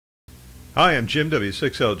Hi, I'm Jim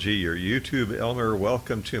W6LG, your YouTube Elmer.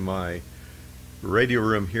 Welcome to my radio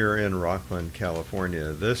room here in Rockland,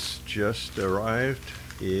 California. This just arrived.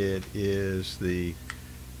 It is the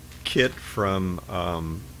kit from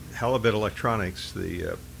Halibut Electronics.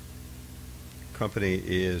 The company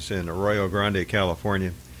is in Arroyo Grande,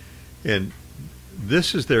 California. And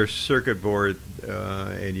this is their circuit board,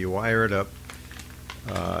 and you wire it up,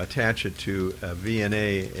 attach it to a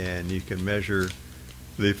VNA, and you can measure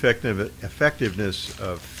the effectiveness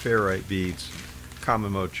of ferrite beads,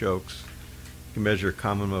 common mode chokes. You can measure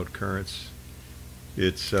common mode currents.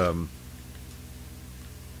 It's a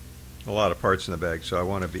lot of parts in the bag, so I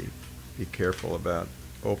want to be careful about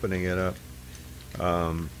opening it up.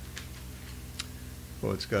 Well,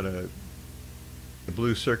 it's got a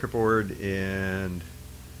blue circuit board, and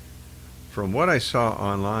from what I saw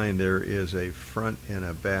online, there is a front and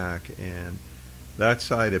a back, and that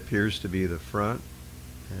side appears to be the front,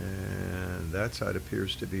 and that side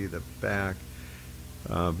appears to be the back,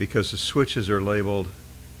 because the switches are labeled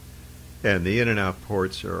and the in and out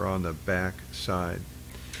ports are on the back side.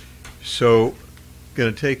 So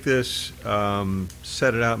going to take this,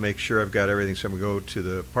 set it out, make sure I've got everything. So I'm going to go to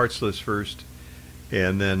the parts list first,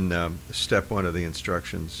 and then step one of the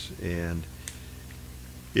instructions. And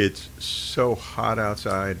it's so hot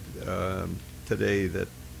outside today that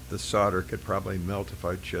the solder could probably melt if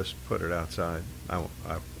I just put it outside. I won't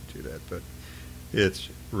do that, but it's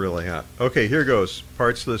really hot. Okay, here goes.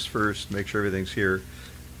 Parts list first, make sure everything's here.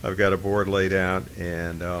 I've got a board laid out,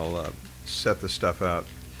 and I'll set the stuff out,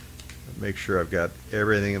 make sure I've got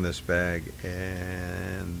everything in this bag,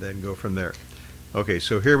 and then go from there. Okay,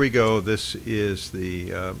 so here we go. This is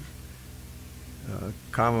the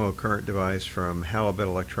common mode current device from Halibut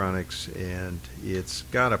Electronics, and it's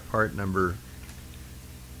got a part number.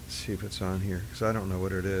 Let's see if it's on here, because I don't know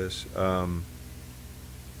what it is.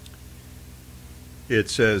 It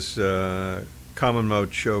says common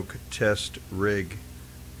mode choke test rig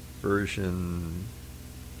version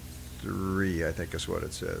 3, I think is what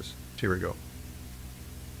it says. Here we go.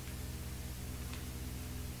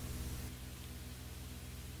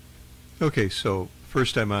 Okay, so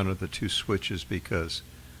first I mounted the two switches because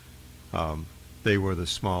they were the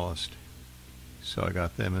smallest. So I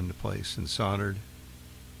got them into place and soldered.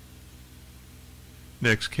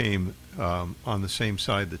 Next came on the same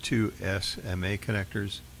side the two SMA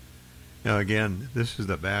connectors. Now again, this is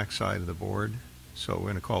the back side of the board, so we're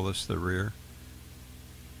going to call this the rear.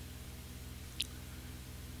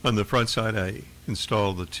 On the front side I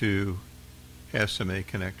installed the two SMA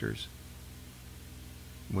connectors.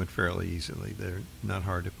 Went fairly easily. They're not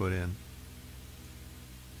hard to put in.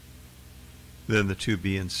 Then the two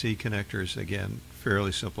B and C connectors, again,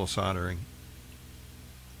 fairly simple soldering.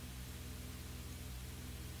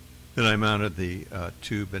 Then I mounted the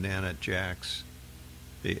two banana jacks,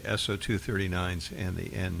 the SO239s and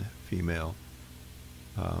the N female.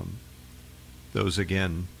 Those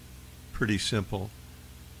again, pretty simple.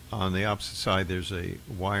 On the opposite side there's a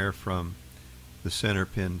wire from the center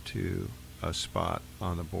pin to a spot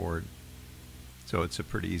on the board. So it's a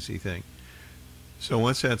pretty easy thing. So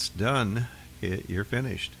once that's done, you're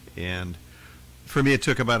finished. And for me it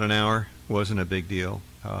took about an hour. Wasn't a big deal.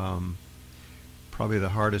 Probably the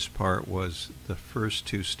hardest part was the first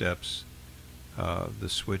two steps, the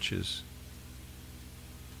switches.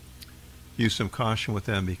 Use some caution with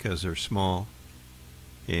them because they're small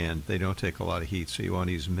and they don't take a lot of heat, so you want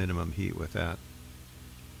to use minimum heat with that.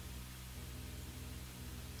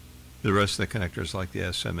 The rest of the connectors, like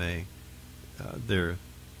the SMA, they're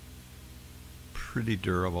pretty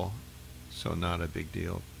durable, so not a big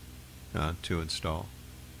deal to install.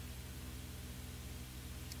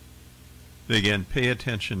 Again, pay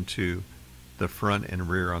attention to the front and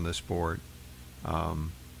rear on this board.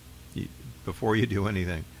 Before you do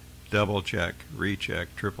anything, double check,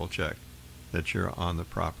 recheck, triple check that you're on the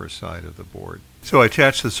proper side of the board. So I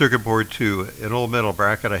attached the circuit board to an old metal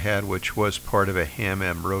bracket I had, which was part of a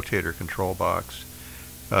Ham-M rotator control box.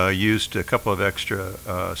 Used a couple of extra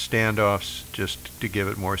standoffs just to give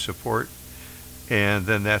it more support. And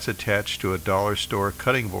then that's attached to a dollar store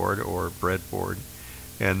cutting board or breadboard.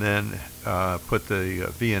 And then put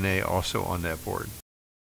the VNA also on that board.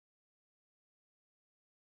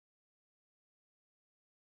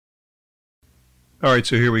 Alright,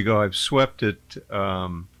 so here we go. I've swept it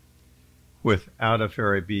without a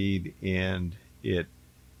ferrite bead, and it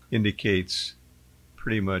indicates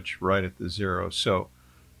pretty much right at the 0. So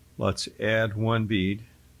let's add one bead.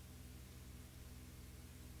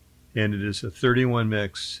 And it is a 31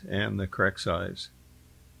 mix and the correct size.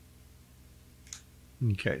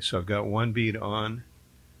 Okay, so I've got one bead on.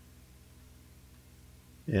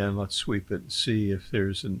 And let's sweep it and see if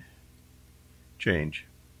there's a change.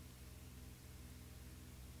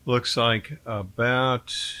 Looks like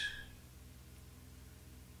about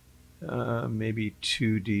maybe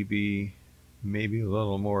 2 dB, maybe a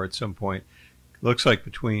little more at some point. Looks like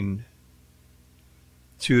between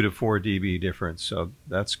 2 to 4 dB difference, so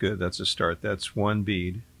that's good. That's a start. That's one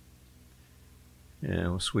bead. And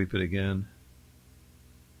we'll sweep it again.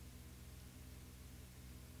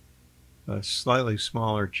 A slightly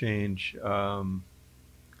smaller change.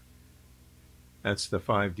 That's the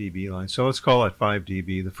 5 dB line. So let's call it 5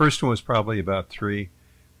 dB. The first one was probably about 3.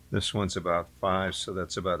 This one's about 5, so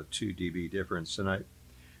that's about a 2 dB difference. And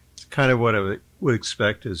it's kind of what I would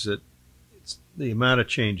expect is that the amount of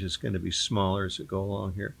change is going to be smaller as it go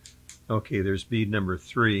along here. Okay, there's bead number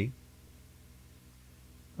 3.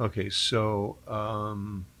 Okay, so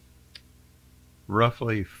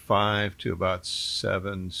roughly 5 to about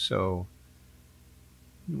 7, so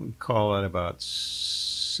we call that about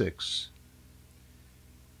 6.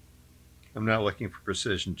 I'm not looking for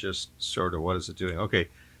precision, just sort of what is it doing. Okay,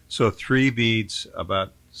 so 3 beads,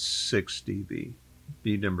 about 6 dB.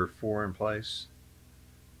 Bead number 4 in place.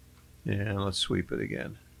 And let's sweep it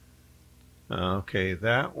again. Okay,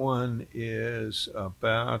 that one is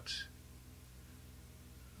about,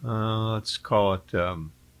 let's call it,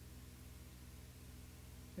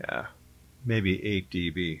 yeah, maybe 8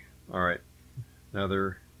 dB. All right,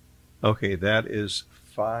 another, okay, that is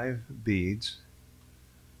 5 beads.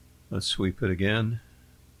 Let's sweep it again.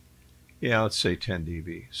 Yeah, let's say 10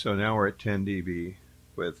 dB. So now we're at 10 dB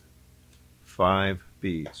with 5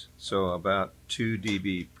 beads. So about 2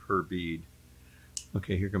 dB per bead.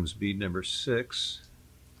 Okay, here comes bead number 6.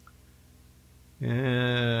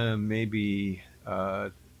 And maybe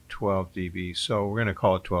 12 dB. So we're going to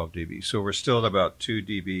call it 12 dB. So we're still at about 2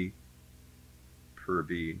 dB per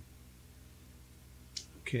bead.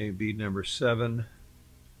 Okay, bead number 7.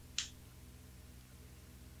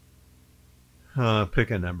 Pick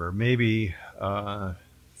a number, maybe 13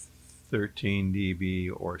 dB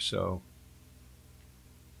or so.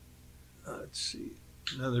 Let's see,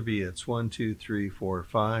 another bead. It's 1, 2, 3, 4,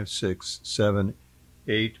 5, 6, 7,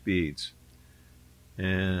 8 beads.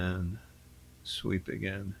 And sweep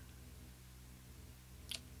again.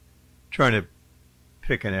 Trying to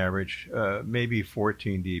pick an average, maybe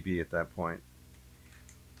 14 dB at that point.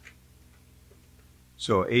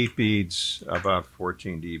 So 8 beads, about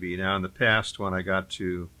 14 dB. Now in the past, when I got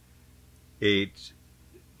to 8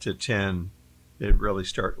 to 10, it really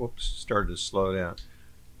started to slow down.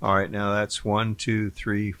 All right, now that's 1, 2,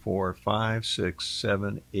 3, 4, 5, 6,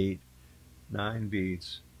 7, 8, 9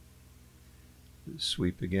 beads.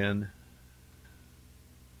 Sweep again.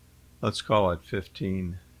 Let's call it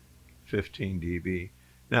 15 dB.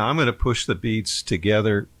 Now I'm going to push the beads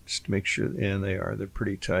together just to make sure, and they're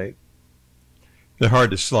pretty tight. They're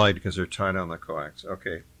hard to slide because they're tight on the coax.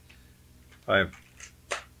 Okay, I've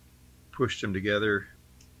pushed them together.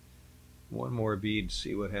 One more bead,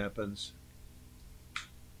 see what happens.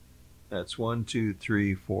 That's 1, 2,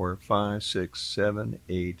 3, 4, 5, 6, 7,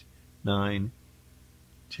 8, 9,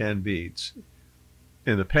 10 beads.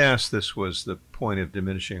 In the past, this was the point of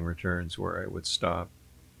diminishing returns where I would stop.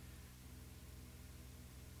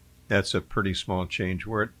 That's a pretty small change.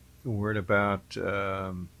 We're at about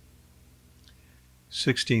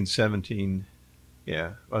 16, 17,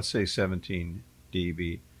 yeah, let's say 17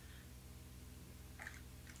 dB.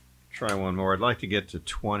 Try one more. I'd like to get to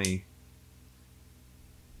 20.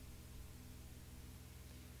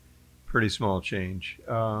 Pretty small change.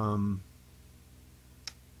 17,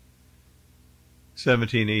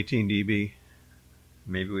 18 dB.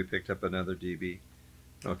 Maybe we picked up another dB.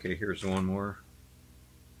 Okay, here's one more.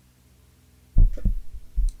 I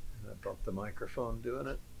bumped the microphone doing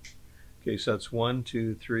it. Okay, so that's 1,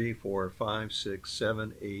 2, 3, 4, 5, 6,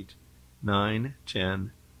 7, 8, 9,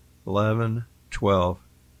 10, 11, 12.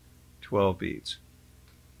 12 beads.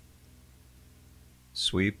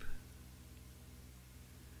 Sweep.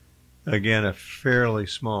 Again, a fairly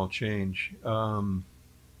small change.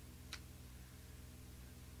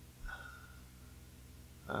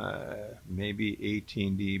 Maybe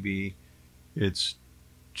 18 dB. It's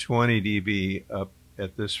 20 dB up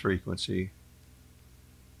at this frequency.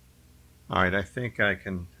 All right, I think I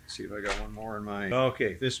can see if I got one more in my...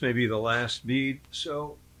 Okay, this may be the last bead,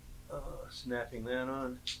 so snapping that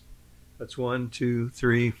on. That's 1, 2,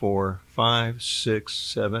 3, 4, 5, 6,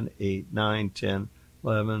 7, 8, 9, 10,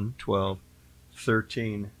 11, 12,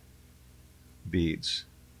 13 beads.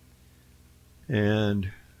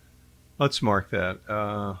 And let's mark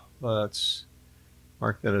that. Let's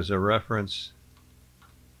mark that as a reference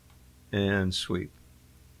and sweep.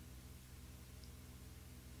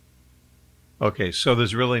 Okay, so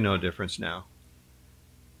there's really no difference now.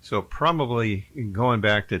 So probably going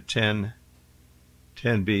back to 10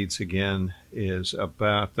 beats again is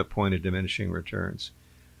about the point of diminishing returns.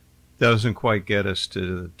 Doesn't quite get us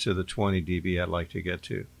to the 20 dB I'd like to get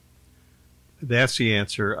to. That's the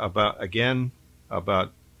answer. About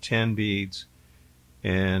 10 beads,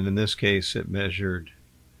 and in this case it measured,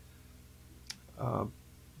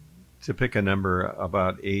 to pick a number,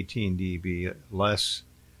 about 18 dB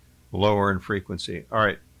lower in frequency. All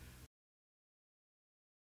right,